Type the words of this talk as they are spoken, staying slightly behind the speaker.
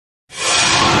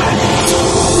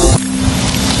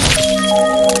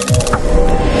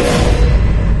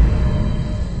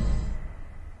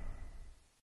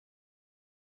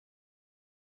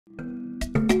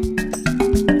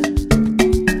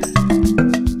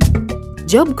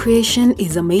Job creation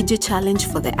is a major challenge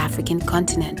for the African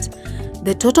continent.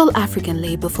 The total African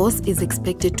labor force is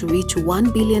expected to reach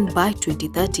 1 billion by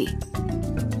 2030.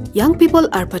 Young people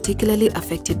are particularly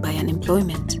affected by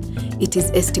unemployment. It is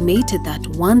estimated that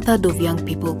 1/3 of young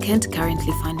people can't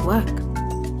currently find work.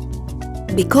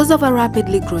 Because of a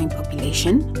rapidly growing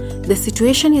population, the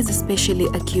situation is especially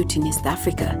acute in East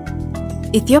Africa.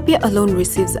 Ethiopia alone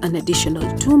receives an additional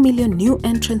 2 million new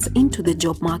entrants into the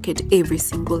job market every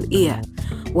single year,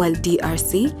 while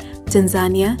DRC,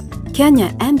 Tanzania,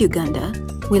 Kenya and Uganda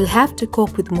will have to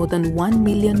cope with more than 1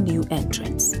 million new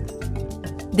entrants.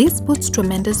 This puts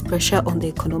tremendous pressure on the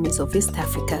economies of East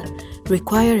Africa,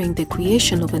 requiring the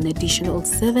creation of an additional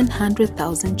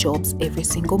 700,000 jobs every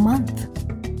single month.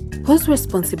 Whose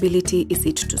responsibility is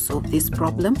it to solve this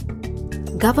problem?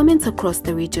 Governments across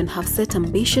the region have set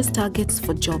ambitious targets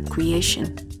for job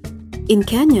creation. In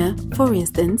Kenya, for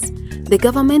instance, the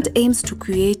government aims to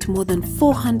create more than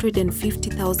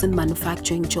 450,000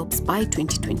 manufacturing jobs by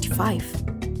 2025.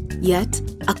 Yet,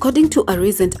 according to a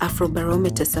recent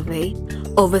Afrobarometer survey,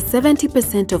 over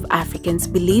 70% of Africans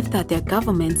believe that their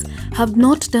governments have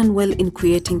not done well in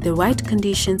creating the right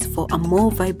conditions for a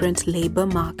more vibrant labor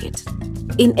market.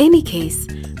 In any case,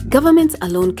 governments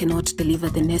alone cannot deliver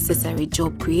the necessary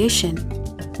job creation.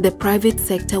 The private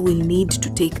sector will need to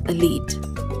take a lead.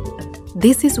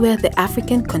 This is where the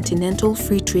African Continental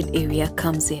Free Trade Area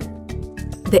comes in.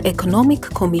 The Economic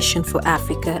Commission for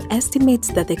Africa estimates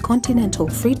that the Continental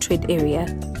Free Trade Area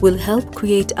will help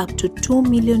create up to 2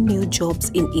 million new jobs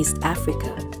in East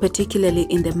Africa, particularly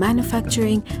in the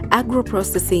manufacturing,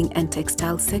 agro-processing and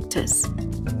textile sectors.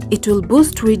 It will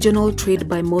boost regional trade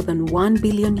by more than $1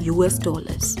 billion.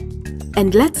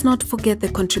 And let's not forget the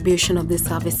contribution of the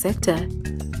service sector.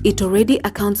 It already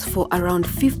accounts for around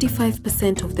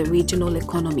 55% of the regional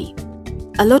economy.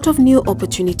 A lot of new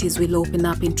opportunities will open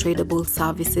up in tradable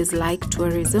services like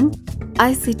tourism,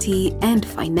 ICT, and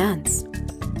finance.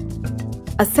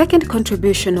 A second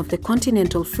contribution of the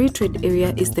Continental Free Trade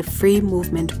Area is the Free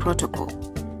Movement Protocol.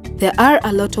 There are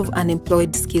a lot of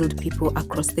unemployed skilled people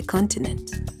across the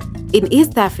continent. In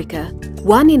East Africa,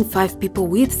 1 in 5 people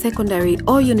with secondary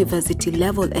or university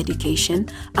level education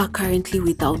are currently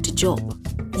without a job.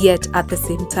 Yet at the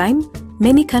same time,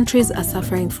 many countries are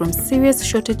suffering from serious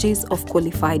shortages of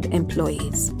qualified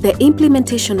employees. The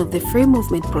implementation of the Free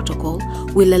Movement Protocol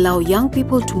will allow young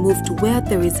people to move to where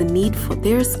there is a need for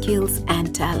their skills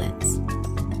and talents.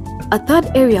 A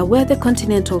third area where the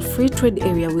Continental Free Trade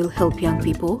Area will help young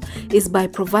people is by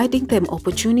providing them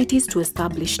opportunities to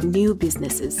establish new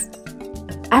businesses.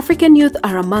 African youth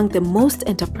are among the most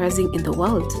enterprising in the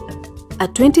world. A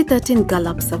 2013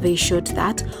 Gallup survey showed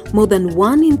that more than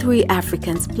 1 in 3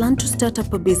 Africans plan to start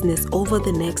up a business over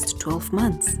the next 12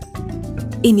 months.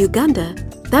 In Uganda,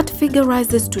 that figure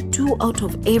rises to 2 out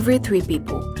of every 3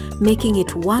 people, making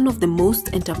it one of the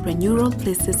most entrepreneurial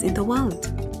places in the world.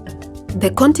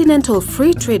 The Continental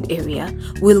Free Trade Area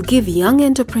will give young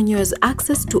entrepreneurs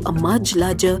access to a much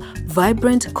larger,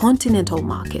 vibrant continental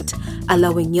market,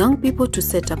 allowing young people to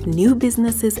set up new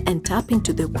businesses and tap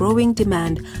into the growing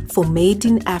demand for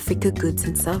made-in-Africa goods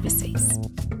and services.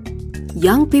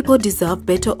 Young people deserve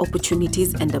better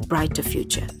opportunities and a brighter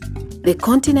future. The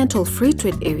Continental Free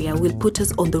Trade Area will put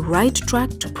us on the right track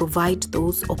to provide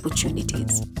those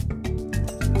opportunities.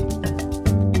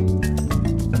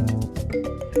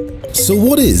 So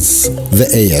what is the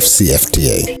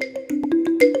AFCFTA?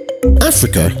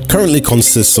 Africa currently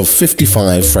consists of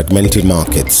 55 fragmented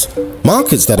markets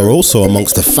that are also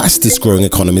amongst the fastest growing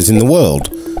economies in the world.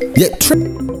 Yet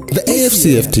the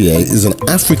AFCFTA is an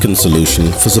African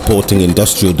solution for supporting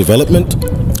industrial development,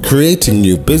 creating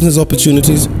new business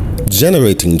opportunities,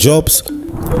 generating jobs,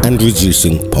 and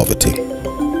reducing poverty.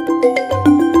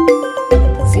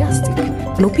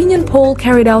 An opinion poll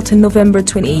carried out in November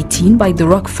 2018 by the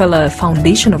Rockefeller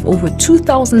Foundation of over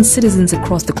 2,000 citizens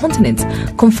across the continent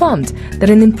confirmed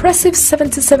that an impressive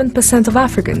 77% of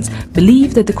Africans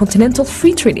believe that the Continental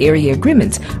Free Trade Area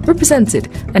Agreement represented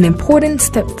an important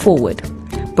step forward.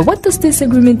 But what does this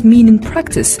agreement mean in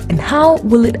practice, and how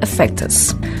will it affect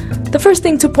us? The first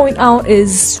thing to point out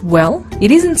is, well,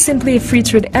 it isn't simply a free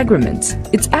trade agreement.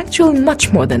 It's actually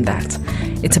much more than that.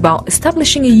 It's about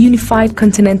establishing a unified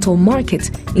continental market,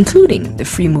 including the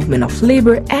free movement of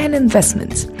labor and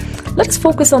investment. Let's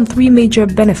focus on 3 major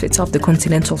benefits of the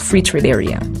Continental Free Trade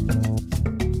Area.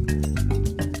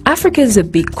 Africa is a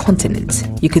big continent.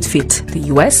 You could fit the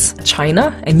US,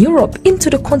 China, and Europe into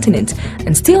the continent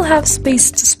and still have space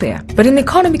to spare. But in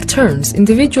economic terms,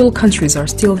 individual countries are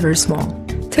still very small.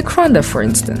 Take Rwanda, for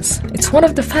instance. It's one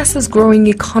of the fastest growing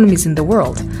economies in the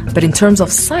world, but in terms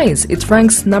of size, it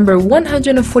ranks number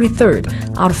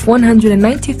 143rd out of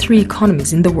 193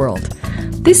 economies in the world.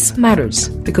 This matters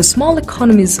because small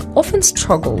economies often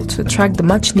struggle to attract the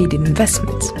much-needed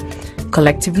investment.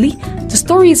 Collectively, the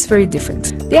story is very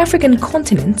different. The African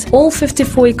continent, all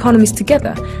 54 economies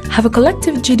together, have a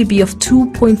collective GDP of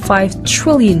 $2.5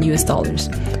 trillion.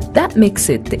 That makes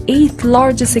it the 8th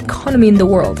largest economy in the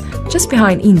world, just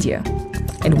behind India.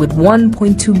 And with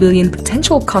 1.2 billion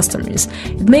potential customers,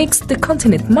 it makes the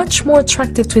continent much more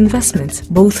attractive to investment,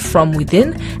 both from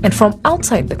within and from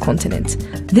outside the continent.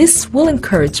 This will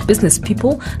encourage business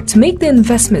people to make the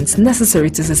investments necessary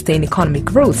to sustain economic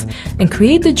growth and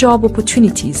create the job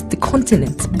opportunities the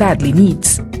continent badly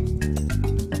needs.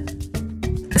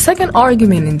 A second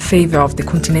argument in favor of the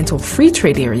Continental Free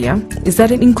Trade Area is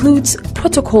that it includes a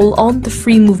protocol on the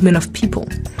free movement of people.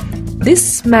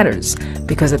 This matters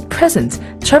because at present,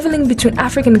 traveling between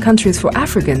African countries for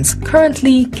Africans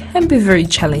currently can be very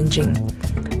challenging.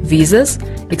 Visas,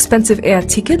 expensive air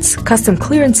tickets, custom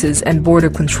clearances and border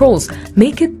controls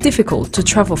make it difficult to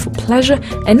travel for pleasure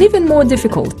and even more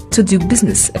difficult to do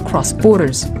business across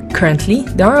borders. Currently,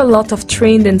 there are a lot of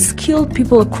trained and skilled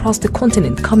people across the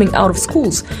continent coming out of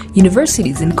schools,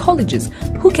 universities and colleges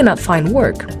who cannot find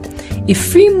work. If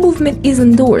free movement is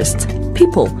endorsed,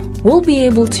 people will be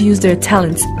able to use their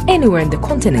talents anywhere in the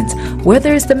continent where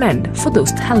there is demand for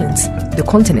those talents. The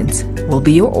continent will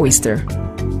be your oyster.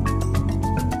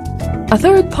 A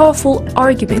third powerful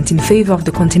argument in favor of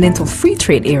the Continental Free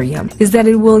Trade Area is that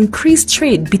it will increase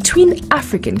trade between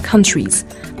African countries.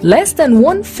 Less than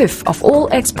 1/5 of all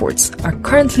exports are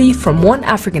currently from one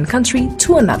African country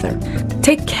to another.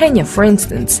 Take Kenya, for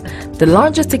instance, the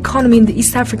largest economy in the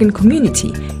East African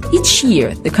community. Each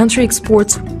year, the country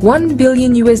exports $1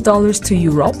 billion to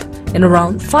Europe and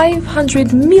around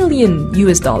 $500 million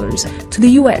to the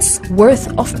US worth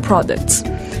of products.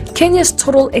 Kenya's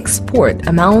total export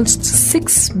amounts to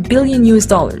 $6 billion.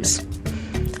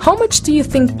 How much do you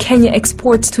think Kenya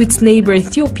exports to its neighbor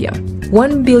Ethiopia?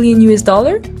 $1 billion?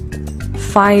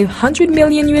 $500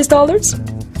 million?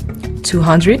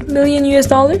 $200 million?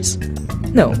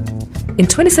 No. In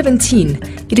 2017,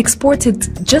 it exported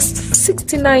just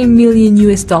 $69 million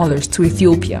to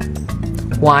Ethiopia.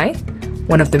 Why?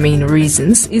 One of the main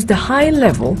reasons is the high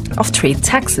level of trade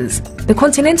taxes. The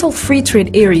Continental Free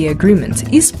Trade Area Agreement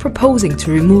is proposing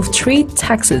to remove trade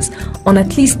taxes on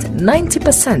at least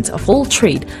 90% of all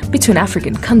trade between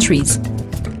African countries.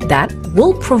 That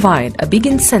will provide a big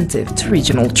incentive to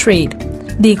regional trade.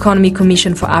 The Economic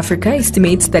Commission for Africa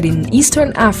estimates that in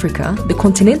Eastern Africa, the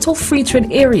Continental Free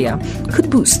Trade Area could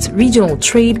boost regional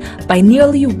trade by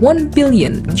nearly $1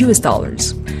 billion.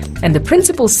 And the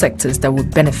principal sectors that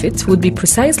would benefit would be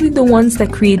precisely the ones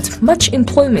that create much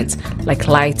employment, like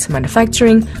light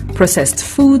manufacturing, processed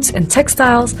foods and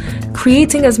textiles,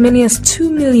 creating as many as 2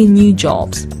 million new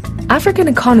jobs. African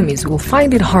economies will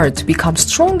find it hard to become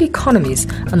strong economies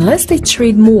unless they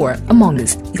trade more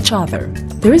amongst each other.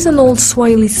 There is an old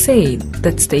Swahili saying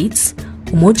that states,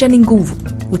 umoja ni nguvu,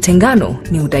 utengano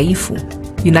ni udhaifu.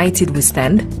 United we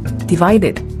stand,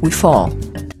 divided we fall.